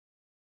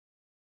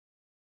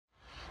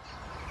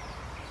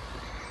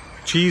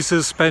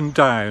Jesus bent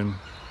down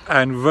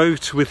and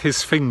wrote with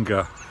his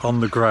finger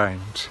on the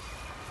ground.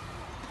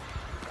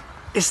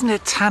 Isn't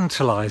it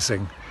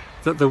tantalising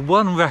that the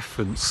one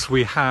reference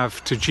we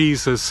have to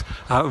Jesus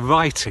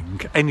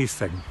writing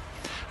anything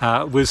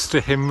was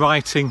to him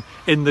writing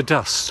in the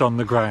dust on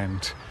the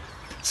ground,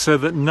 so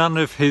that none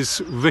of his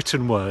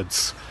written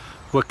words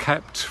were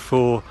kept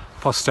for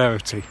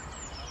posterity?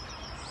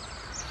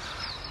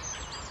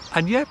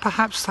 And yet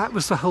perhaps that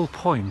was the whole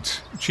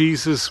point.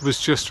 Jesus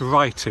was just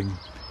writing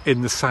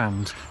in the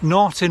sand,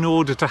 not in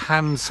order to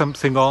hand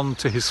something on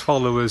to his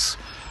followers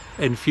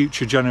in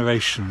future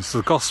generations.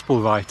 The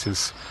gospel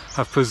writers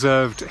have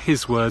preserved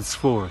his words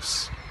for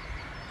us,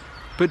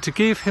 but to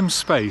give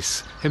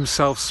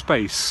himself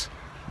space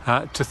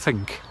to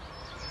think.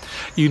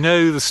 You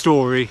know the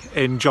story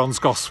in John's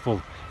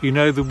gospel. You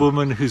know the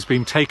woman who's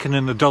been taken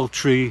in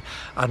adultery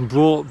and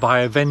brought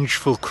by a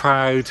vengeful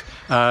crowd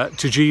to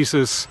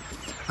Jesus,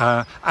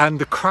 and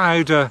the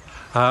crowd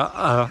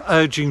are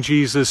urging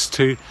Jesus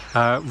to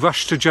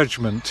rush to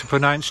judgment, to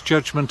pronounce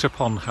judgment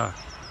upon her,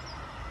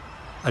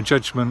 a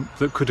judgment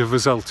that could have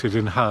resulted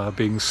in her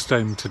being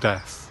stoned to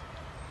death.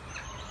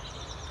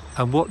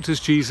 And what does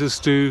Jesus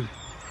do?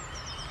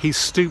 He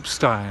stoops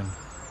down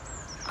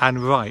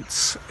and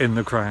writes in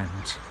the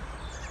ground.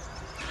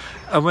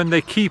 And when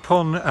they keep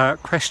on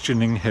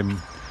questioning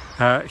him,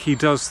 he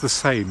does the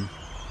same.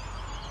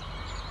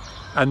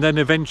 And then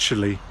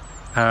eventually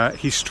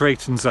he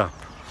straightens up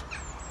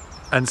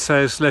and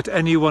says, "Let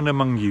anyone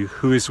among you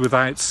who is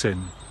without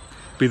sin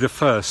be the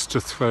first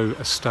to throw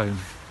a stone."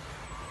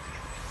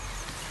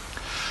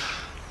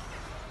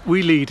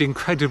 We lead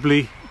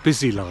incredibly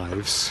busy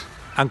lives,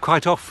 and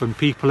quite often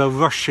people are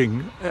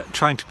rushing,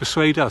 trying to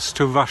persuade us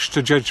to rush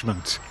to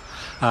judgment,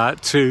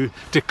 to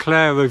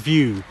declare a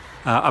view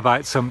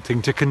about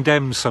something, to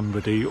condemn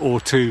somebody, or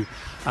to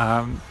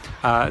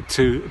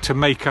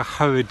make a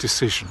hurried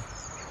decision.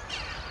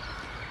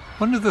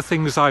 One of the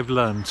things I've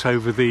learnt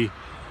over the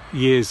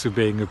years of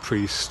being a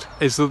priest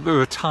is that there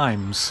are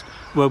times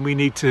when we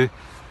need to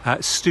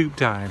stoop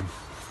down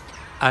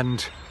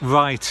and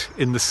write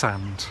in the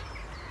sand,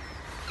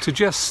 to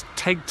just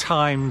take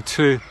time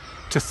to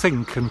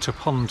think and to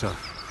ponder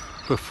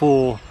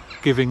before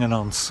giving an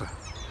answer.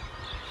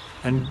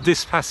 And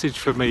this passage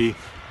for me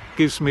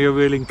gives me a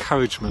real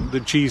encouragement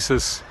that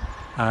Jesus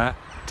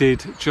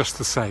did just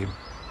the same.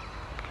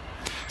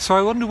 So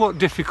I wonder what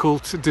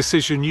difficult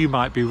decision you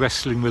might be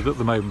wrestling with at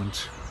the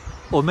moment.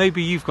 Or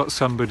maybe you've got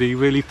somebody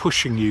really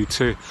pushing you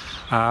to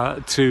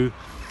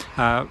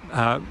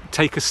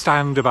take a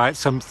stand about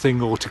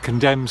something, or to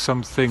condemn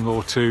something,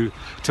 or to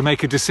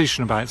make a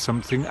decision about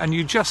something, and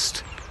you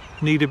just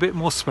need a bit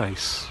more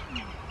space.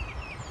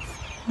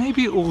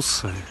 Maybe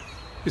also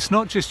it's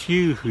not just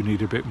you who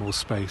need a bit more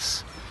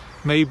space.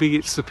 Maybe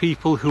it's the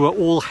people who are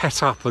all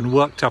het up and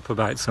worked up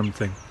about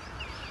something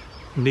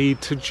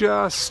need to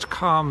just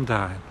calm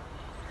down.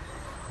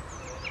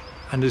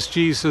 And as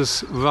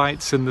Jesus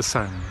writes in the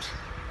sand,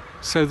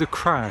 so the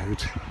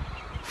crowd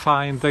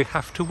find they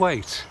have to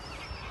wait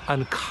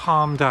and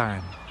calm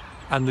down,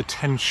 and the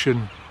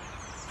tension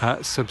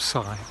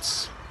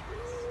subsides.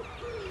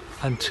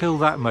 Until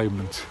that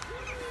moment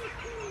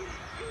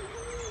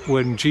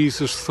when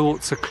Jesus'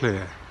 thoughts are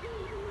clear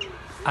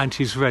and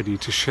he's ready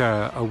to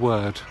share a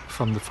word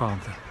from the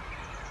Father.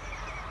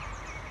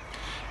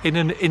 In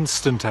an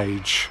instant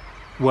age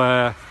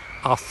where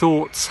our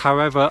thoughts,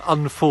 however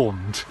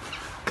unformed,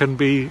 can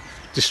be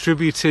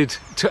distributed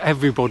to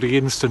everybody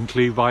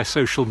instantly by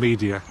social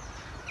media,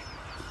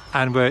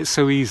 and where it's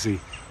so easy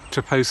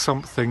to post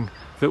something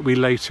that we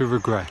later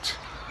regret,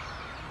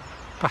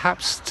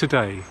 perhaps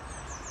today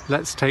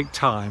let's take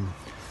time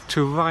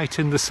to write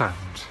in the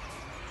sand,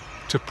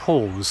 to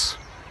pause,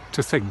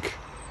 to think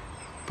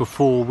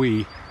before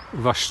we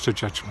rush to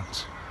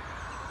judgment.